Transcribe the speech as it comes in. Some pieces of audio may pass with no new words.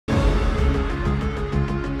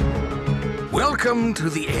Welcome to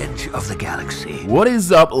the edge of the galaxy. What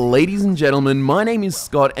is up, ladies and gentlemen? My name is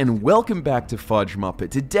Scott and welcome back to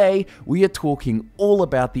FudgeMuppet. Today, we are talking all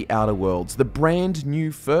about The Outer Worlds, the brand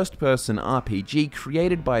new first-person RPG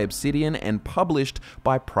created by Obsidian and published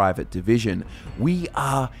by Private Division. We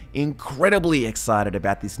are incredibly excited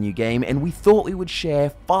about this new game and we thought we would share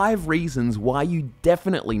 5 reasons why you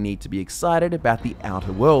definitely need to be excited about The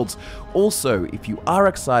Outer Worlds. Also, if you are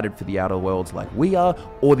excited for The Outer Worlds like we are,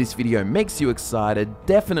 or this video makes you excited,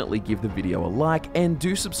 definitely give the video a like and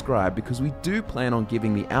do subscribe because we do plan on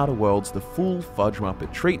giving The Outer Worlds the full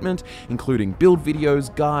FudgeMuppet treatment, including build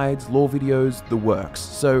videos, guides, lore videos, the works.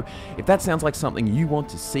 So if that sounds like something you want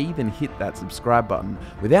to see, then hit that subscribe button.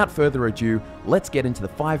 Without further ado, let's get into the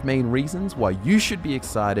 5 main reasons why you should be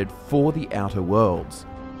excited for The Outer Worlds.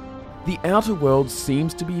 The Outer Worlds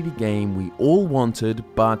seems to be the game we all wanted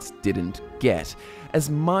but didn't get. As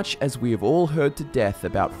much as we have all heard to death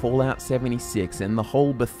about Fallout 76 and the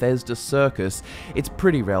whole Bethesda circus, it's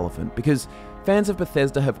pretty relevant because fans of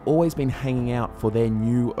Bethesda have always been hanging out for their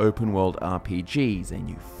new open world RPGs, a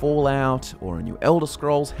new Fallout or a new Elder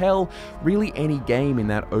Scrolls, hell, really any game in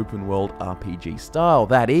that open world RPG style.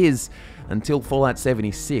 That is, until Fallout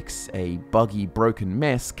 76, a buggy, broken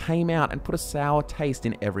mess, came out and put a sour taste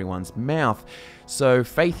in everyone's mouth. So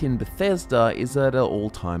faith in Bethesda is at an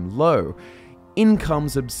all-time low. In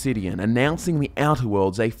comes Obsidian, announcing The Outer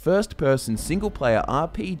Worlds, a first-person single-player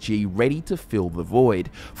RPG ready to fill the void.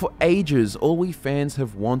 For ages, all we fans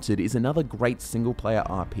have wanted is another great single-player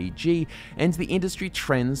RPG, and the industry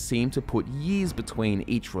trends seem to put years between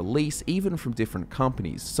each release, even from different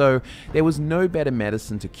companies. So there was no better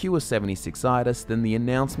medicine to cure 76itis than the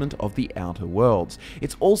announcement of The Outer Worlds.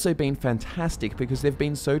 It's also been fantastic because they've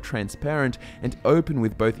been so transparent and open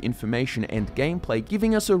with both information and gameplay,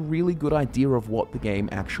 giving us a really good idea of what the game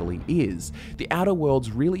actually is. The Outer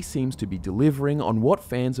Worlds really seems to be delivering on what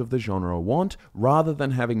fans of the genre want, rather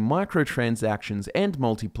than having microtransactions and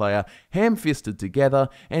multiplayer ham-fisted together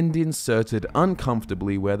and inserted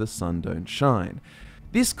uncomfortably where the sun don't shine.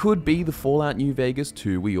 This could be the Fallout New Vegas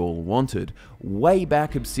 2 we all wanted. Way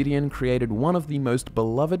back, Obsidian created one of the most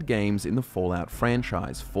beloved games in the Fallout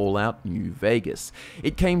franchise, Fallout New Vegas.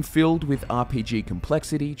 It came filled with RPG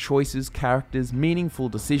complexity, choices, characters, meaningful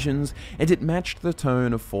decisions, and it matched the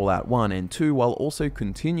tone of Fallout 1 and 2 while also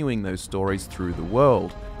continuing those stories through the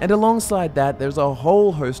world. And alongside that, there's a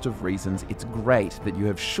whole host of reasons it's great that you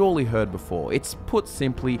have surely heard before. It's, put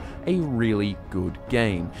simply, a really good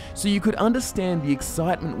game. So you could understand the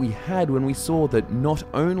excitement we had when we saw that not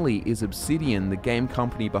only is Obsidian, the game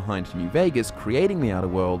company behind New Vegas, creating The Outer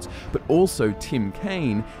Worlds, but also Tim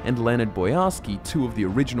Kaine and Leonard Boyarsky, 2 of the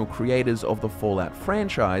original creators of the Fallout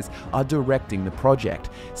franchise, are directing the project.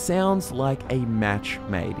 Sounds like a match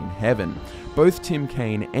made in heaven. Both Tim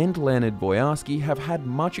Kaine and Leonard Boyarsky have had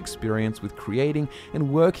much experience with creating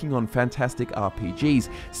and working on fantastic RPGs,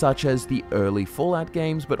 such as the early Fallout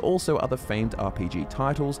games, but also other famed RPG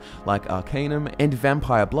titles like Arcanum and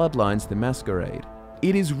Vampire Bloodlines: The Masquerade.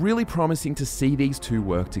 It is really promising to see these 2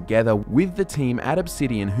 work together with the team at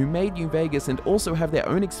Obsidian who made New Vegas and also have their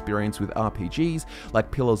own experience with RPGs like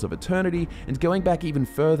Pillars of Eternity, and going back even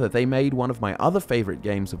further, they made one of my other favorite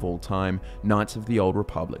games of all time, Knights of the Old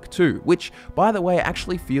Republic 2, which, by the way,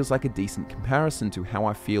 actually feels like a decent comparison to how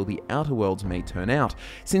I feel The Outer Worlds may turn out,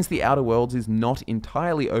 since The Outer Worlds is not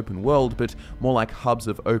entirely open world, but more like hubs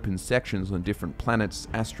of open sections on different planets,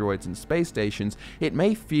 asteroids, and space stations. It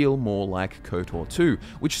may feel more like KOTOR 2,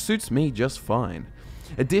 which suits me just fine.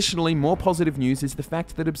 Additionally, more positive news is the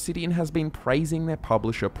fact that Obsidian has been praising their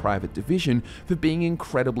publisher Private Division for being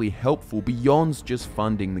incredibly helpful beyond just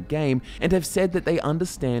funding the game, and have said that they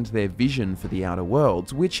understand their vision for The Outer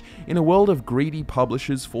Worlds, which, in a world of greedy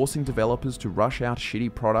publishers forcing developers to rush out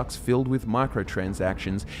shitty products filled with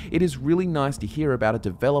microtransactions, it is really nice to hear about a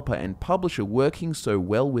developer and publisher working so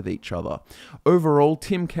well with each other. Overall,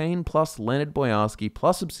 Tim Kaine plus Leonard Boyarsky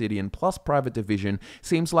plus Obsidian plus Private Division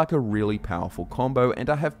seems like a really powerful combo, and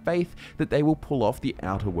I have faith that they will pull off The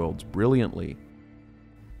Outer Worlds brilliantly.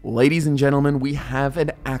 Ladies and gentlemen, we have an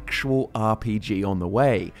actual RPG on the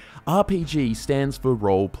way. RPG stands for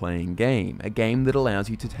role-playing game, a game that allows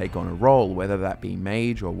you to take on a role, whether that be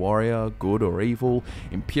mage or warrior, good or evil,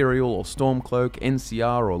 Imperial or Stormcloak,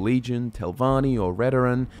 NCR or Legion, Telvanni or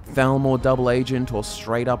Redoran, Thalm or Double Agent, or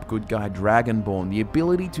straight-up good guy Dragonborn. The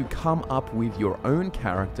ability to come up with your own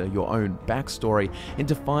character, your own backstory, and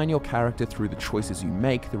define your character through the choices you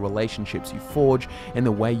make, the relationships you forge, and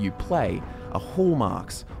the way you play are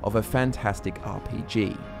hallmarks of a fantastic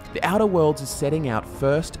RPG. The Outer Worlds is setting out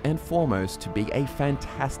first and foremost to be a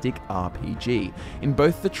fantastic RPG. In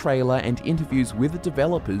both the trailer and interviews with the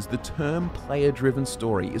developers, the term player-driven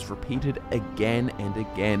story is repeated again and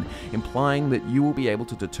again, implying that you will be able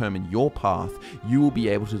to determine your path, you will be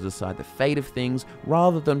able to decide the fate of things,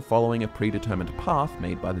 rather than following a predetermined path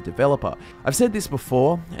made by the developer. I've said this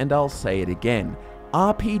before, and I'll say it again.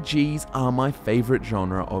 RPGs are my favorite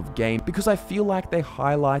genre of game because I feel like they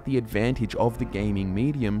highlight the advantage of the gaming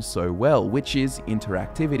medium so well, which is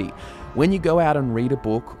interactivity. When you go out and read a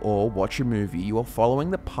book or watch a movie, you are following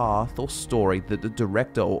the path or story that the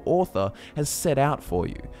director or author has set out for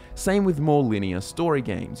you. Same with more linear story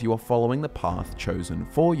games, you are following the path chosen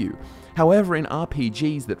for you. However, in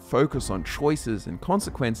RPGs that focus on choices and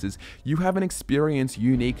consequences, you have an experience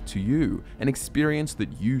unique to you, an experience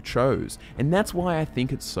that you chose, and that's why I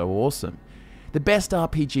think it's so awesome. The best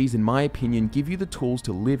RPGs, in my opinion, give you the tools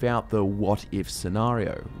to live out the what-if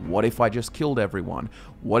scenario. What if I just killed everyone?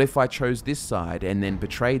 What if I chose this side and then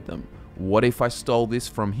betrayed them? What if I stole this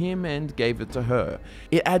from him and gave it to her?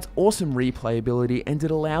 It adds awesome replayability, and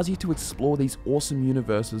it allows you to explore these awesome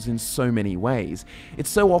universes in so many ways.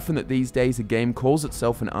 It's so often that these days a game calls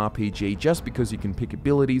itself an RPG just because you can pick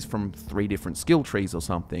abilities from 3 different skill trees or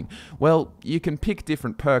something. Well, you can pick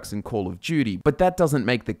different perks in Call of Duty, but that doesn't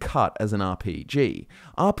make the cut as an RPG.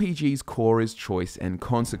 RPG's core is choice and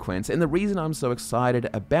consequence, and the reason I'm so excited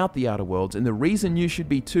about the Outer Worlds, and the reason you should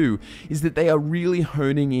be too, is that they are really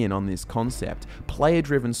honing in on this concept.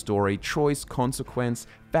 Player-driven story, choice, consequence,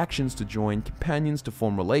 factions to join, companions to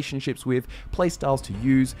form relationships with, playstyles to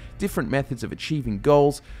use, different methods of achieving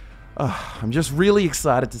goals. I'm just really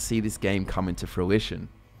excited to see this game come into fruition.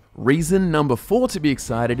 Reason number 4 to be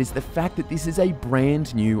excited is the fact that this is a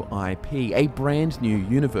brand new IP, a brand new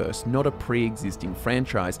universe, not a pre-existing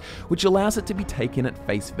franchise, which allows it to be taken at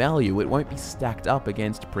face value. It won't be stacked up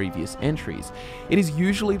against previous entries. It is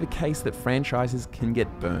usually the case that franchises can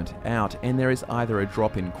get burnt out, and there is either a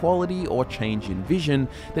drop in quality or change in vision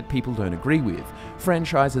that people don't agree with.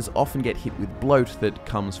 Franchises often get hit with bloat that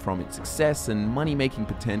comes from its success and money-making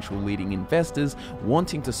potential, leading investors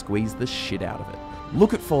wanting to squeeze the shit out of it.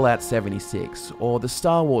 Look at Fallout 76, or the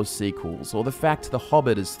Star Wars sequels, or the fact The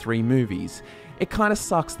Hobbit is 3 movies. It kinda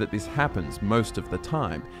sucks that this happens most of the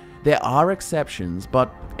time. There are exceptions,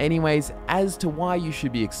 but anyways, as to why you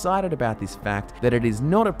should be excited about this fact that it is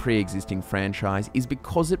not a pre-existing franchise is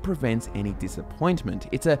because it prevents any disappointment.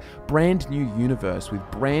 It's a brand new universe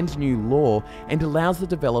with brand new lore and allows the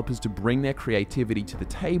developers to bring their creativity to the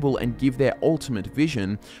table and give their ultimate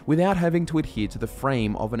vision without having to adhere to the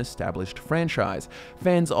frame of an established franchise.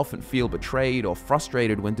 Fans often feel betrayed or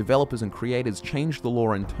frustrated when developers and creators change the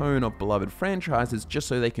lore and tone of beloved franchises just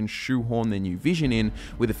so they can shoehorn their new vision in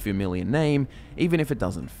with a familiar name, even if it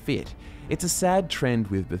doesn't fit. It's a sad trend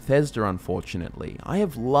with Bethesda, unfortunately. I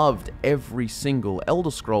have loved every single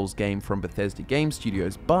Elder Scrolls game from Bethesda Game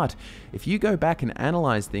Studios, but if you go back and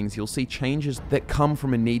analyze things, you'll see changes that come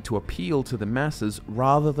from a need to appeal to the masses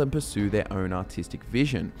rather than pursue their own artistic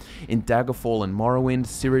vision. In Daggerfall and Morrowind,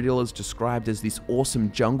 Cyrodiil is described as this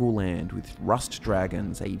awesome jungle land with rust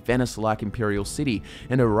dragons, a Venice-like imperial city,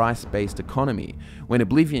 and a rice-based economy. When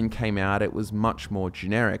Oblivion came out, it was much more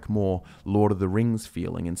generic, more Lord of the Rings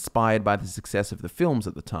feeling, inspired by the success of the films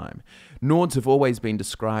at the time. Nords have always been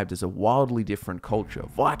described as a wildly different culture,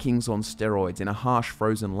 Vikings on steroids in a harsh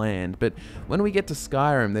frozen land, but when we get to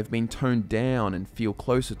Skyrim, they've been toned down and feel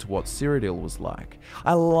closer to what Cyrodiil was like.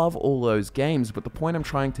 I love all those games, but the point I'm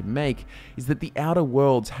trying to make is that the Outer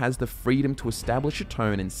Worlds has the freedom to establish a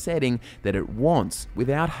tone and setting that it wants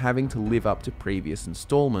without having to live up to previous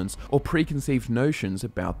installments or preconceived notions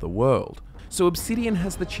about the world. So Obsidian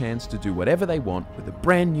has the chance to do whatever they want with a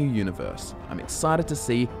brand new universe. I'm excited to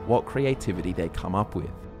see what creativity they come up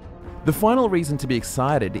with. The final reason to be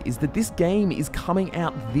excited is that this game is coming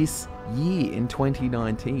out this year in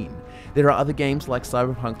 2019. There are other games like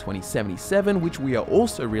Cyberpunk 2077, which we are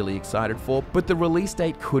also really excited for, but the release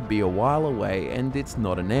date could be a while away and it's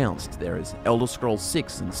not announced. There is Elder Scrolls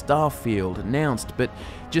 6 and Starfield announced, but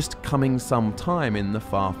just coming sometime in the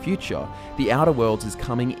far future. The Outer Worlds is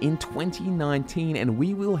coming in 2019 and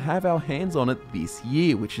we will have our hands on it this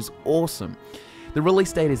year, which is awesome. The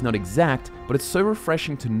release date is not exact, but it's so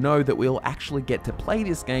refreshing to know that we'll actually get to play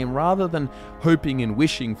this game rather than hoping and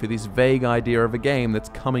wishing for this vague idea of a game that's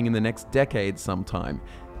coming in the next decade sometime.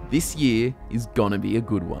 This year is gonna be a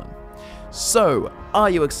good one. So, are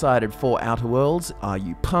you excited for Outer Worlds? Are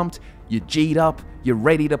you pumped? You're G'd up, you're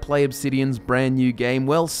ready to play Obsidian's brand new game?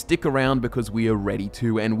 Well, stick around because we are ready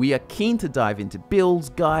to, and we are keen to dive into builds,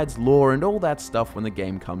 guides, lore, and all that stuff when the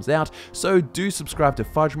game comes out, so do subscribe to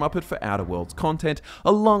FudgeMuppet for Outer Worlds content,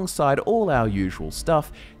 alongside all our usual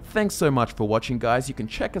stuff. Thanks so much for watching, guys. You can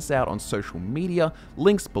check us out on social media,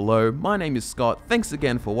 links below. My name is Scott, thanks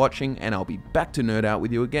again for watching, and I'll be back to nerd out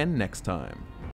with you again next time.